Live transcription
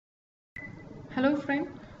Hello friend,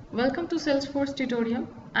 welcome to Salesforce tutorial.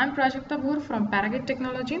 I am Prajakta Bhur from Paragate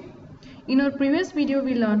Technology. In our previous video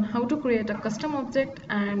we learned how to create a custom object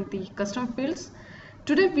and the custom fields.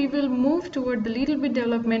 Today we will move toward the little bit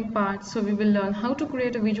development part, so we will learn how to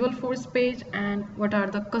create a Visualforce page and what are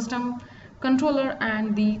the custom controller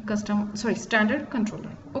and the standard controller.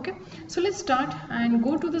 Okay, so let's start and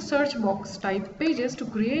go to the search box, type pages to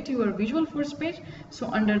create your Visualforce page. So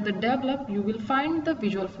under the develop you will find the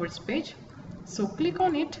Visualforce page. So click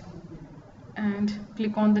on it and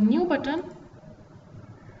click on the new button,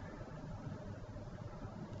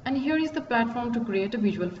 and here is the platform to create a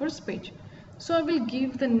Visualforce page. So I will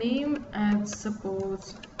give the name as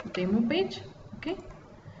suppose demo page. Okay,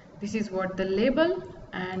 this is what the label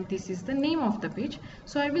and this is the name of the page.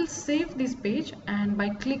 So I will save this page, and by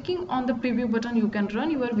clicking on the preview button you can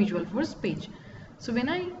run your Visualforce page. So when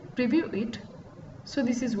I preview it, so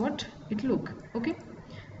this is what it look. Okay,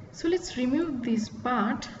 so let's remove this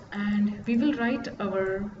part and we will write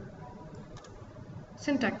our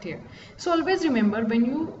syntax here. So always remember, when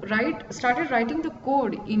you started writing the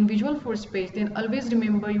code in Visualforce page, then always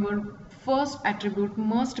remember your first attribute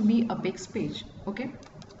must be apex page. Okay,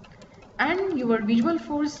 and your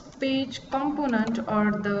Visualforce page component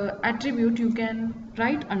or the attribute you can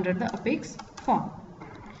write under the apex form.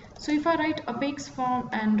 So if I write apex form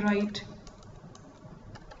and write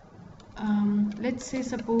let's say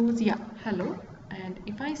suppose hello, and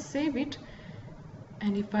if I save it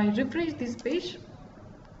and if I refresh this page,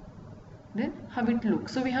 then how it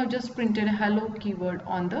looks. So we have just printed a hello keyword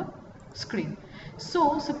on the screen.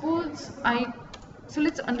 So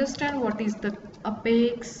let's understand what is the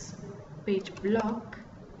apex page block,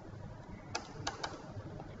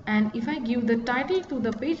 and if I give the title to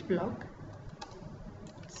the page block,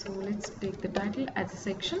 so let's take the title as a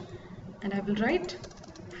section and I will write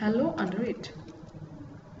hello under it,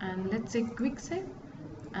 and let's say quick save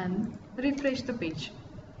and refresh the page.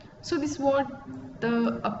 So this is what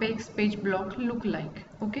the apex page block look like.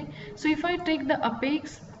 Okay, so if I take the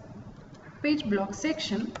apex page block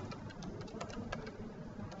section,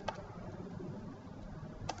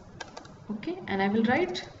 okay, and I will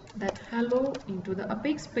write that hello into the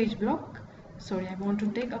apex page block. Sorry, I want to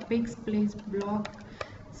take apex page block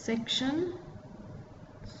section,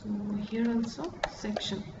 so here also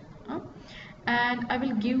section, and I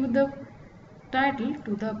will give the title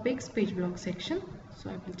to the apex page block section. So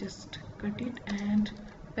I will just cut it and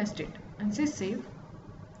paste it and say save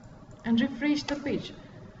and refresh the page.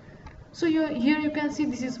 So here you can see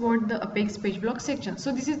this is what the apex page block section.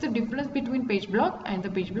 So this is the difference between page block and the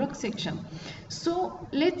page block section. So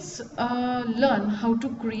let's learn how to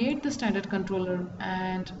create the standard controller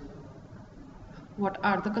and what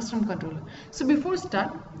are the custom controller. So before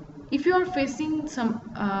start, if you are facing some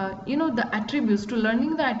the attributes, to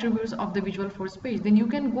learning the attributes of the Visualforce page, then you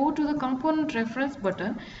can go to the component reference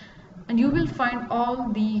button and you will find all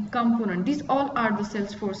the component. These all are the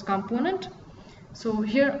Salesforce component. So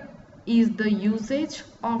here is the usage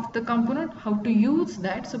of the component, how to use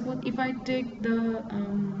that. Suppose if I take the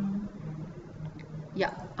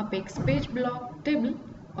apex page block table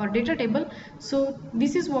or data table, so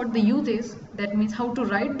this is what the use is, that means how to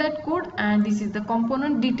write that code, and this is the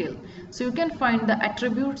component detail. So you can find the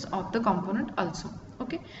attributes of the component also.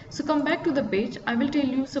 Okay, so come back to the page, I will tell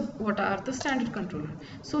you what are the standard controller.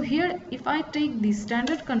 So here if I take the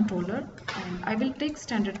standard controller, and I will take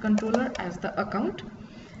standard controller as the account.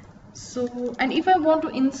 So, and if I want to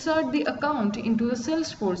insert the account into the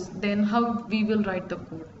Salesforce, then how we will write the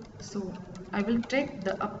code. So I will take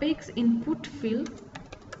the apex input field,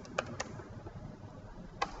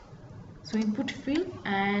 so input field,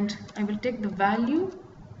 and I will take the value,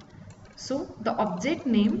 so the object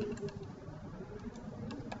name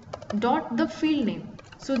dot the field name.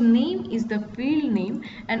 So name is the field name,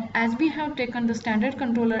 and as we have taken the standard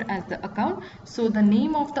controller as the account, so the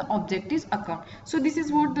name of the object is account. So this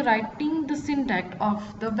is what the writing the syntax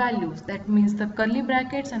of the values, that means the curly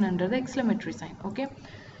brackets and under the exclamatory sign. Okay,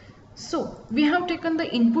 so we have taken the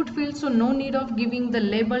input field, so no need of giving the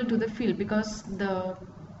label to the field because the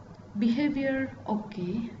behavior,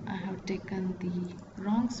 okay, I have taken the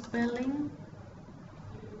wrong spelling,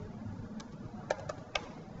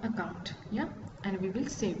 account, and we will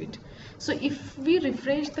save it. So if we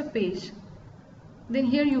refresh the page, then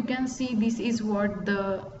here you can see this is what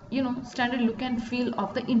the standard look and feel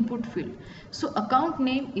of the input field. So account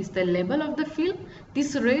name is the label of the field.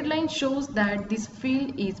 This red line shows that this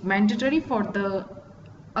field is mandatory for the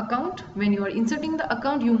account. When you are inserting the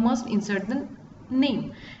account, you must insert the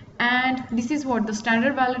name, and this is what the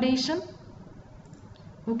standard validation.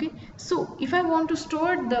 Okay, so if I want to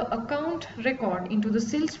store the account record into the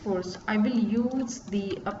Salesforce, I will use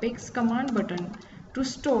the apex command button to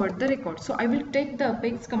store the record. So I will take the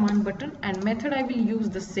apex command button and method I will use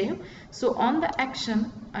the save. So on the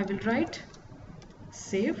action I will write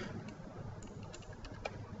save.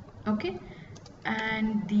 Okay,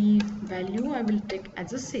 and the value I will take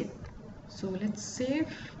as a save. So let's save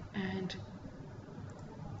and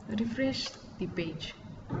refresh the page.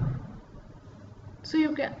 So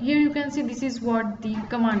here you can see this is what the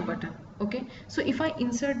command button. Okay, so if I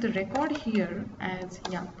insert the record here as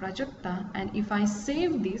Prajakta, and if I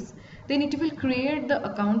save this, then it will create the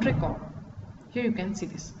account record. Here you can see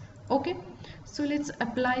this. Okay, so let's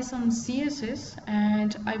apply some CSS,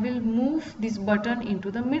 and I will move this button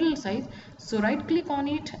into the middle size. So right click on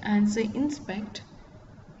it and say inspect.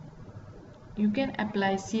 You can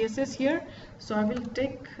apply CSS here. So I will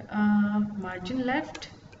take margin left,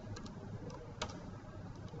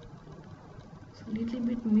 little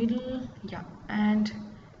bit middle, and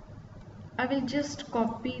I will just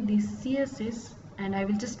copy this CSS and I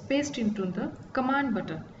will just paste into the command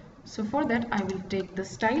button. So for that I will take the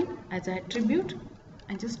style as an attribute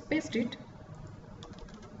and just paste it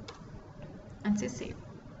and say save.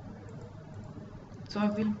 So I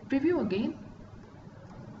will preview again,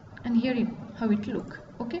 and here how it look.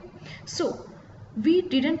 Okay, so we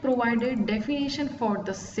didn't provide a definition for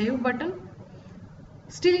the save button.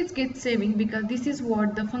 Still it gets saving because this is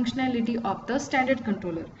what the functionality of the standard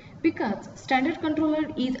controller, because standard controller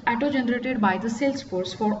is auto generated by the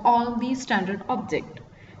Salesforce for all the standard object.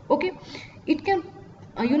 Okay, it can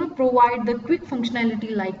provide the quick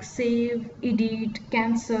functionality like save, edit,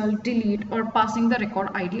 cancel, delete, or passing the record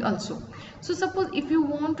ID also. So suppose if you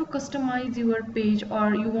want to customize your page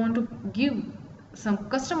or you want to give some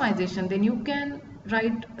customization, then you can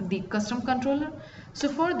write the custom controller. So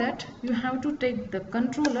for that you have to take the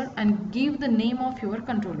controller and give the name of your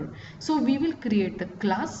controller. So we will create the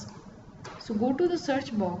class. So go to the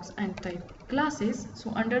search box and type classes.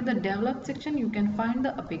 So under the develop section you can find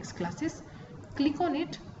the apex classes. Click on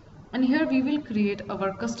it, and here we will create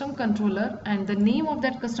our custom controller, and the name of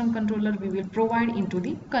that custom controller we will provide into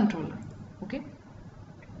the controller. Okay,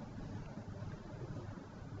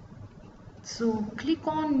 so click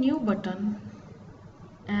on new button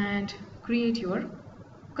and create your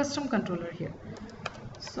custom controller here.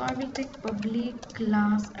 So I will take public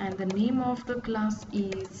class and the name of the class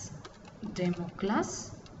is demo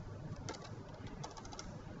class,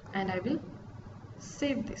 and I will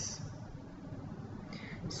save this.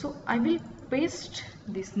 So I will paste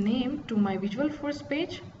this name to my Visualforce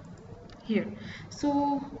page here.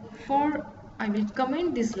 So I will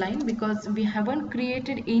comment this line because we haven't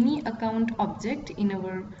created any account object in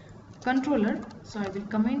our controller, so I will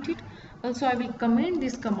comment it. Also I will comment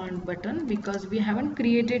this command button because we haven't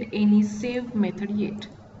created any save method yet.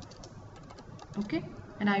 Okay,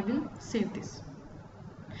 and I will save this.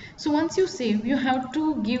 So once you save, you have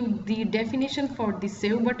to give the definition for the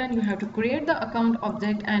save button. You have to create the account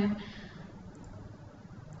object, and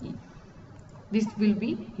this will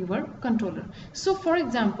be your controller. So for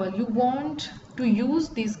example, you want to use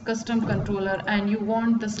this custom controller and you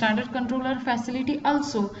want the standard controller facility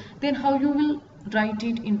also, then how you will write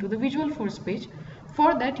it into the Visualforce page?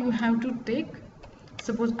 For that you have to take,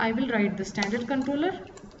 suppose I will write the standard controller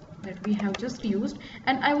that we have just used,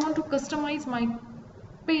 and I want to customize my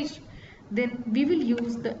page. Then we will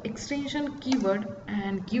use the extension keyword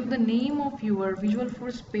and give the name of your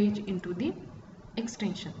Visualforce page into the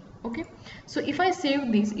extension. Okay, so if I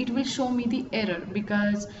save this, it will show me the error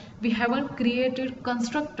because we haven't created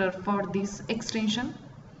constructor for this extension.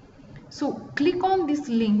 So click on this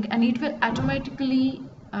link and it will automatically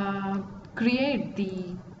create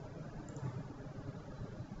the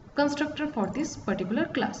constructor for this particular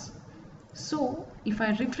class. So if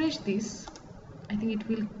I refresh this, I think it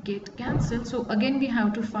will get cancelled. So again we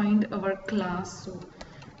have to find our class. So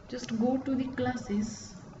just go to the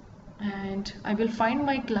classes and I will find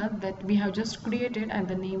my class that we have just created, and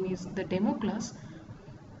the name is the demo class.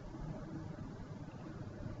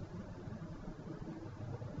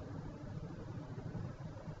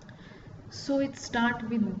 So it starts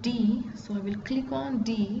with D, so I will click on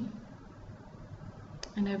D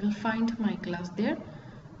and I will find my class there.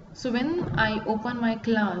 So when I open my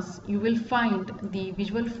class, you will find the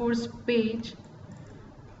Visualforce page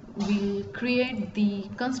will create the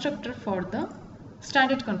constructor for the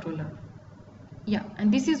standard controller. Yeah,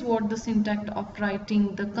 and this is what the syntax of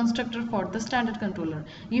writing the constructor for the standard controller.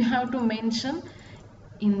 You have to mention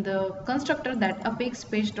in the constructor that apex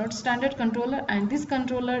page.standard controller, and this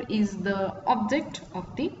controller is the object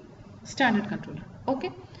of the standard controller.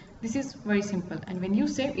 Okay, This is very simple, and when you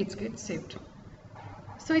save, it gets saved.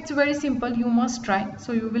 So it's very simple, you must try.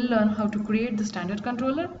 So you will learn how to create the standard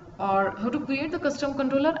controller or how to create the custom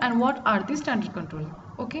controller and what are the standard controller.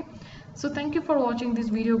 Okay, so thank you for watching this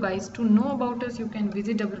video, guys. To know about us, you can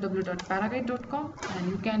visit www.paraguide.com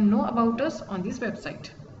and you can know about us on this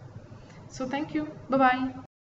website. So thank you, bye bye.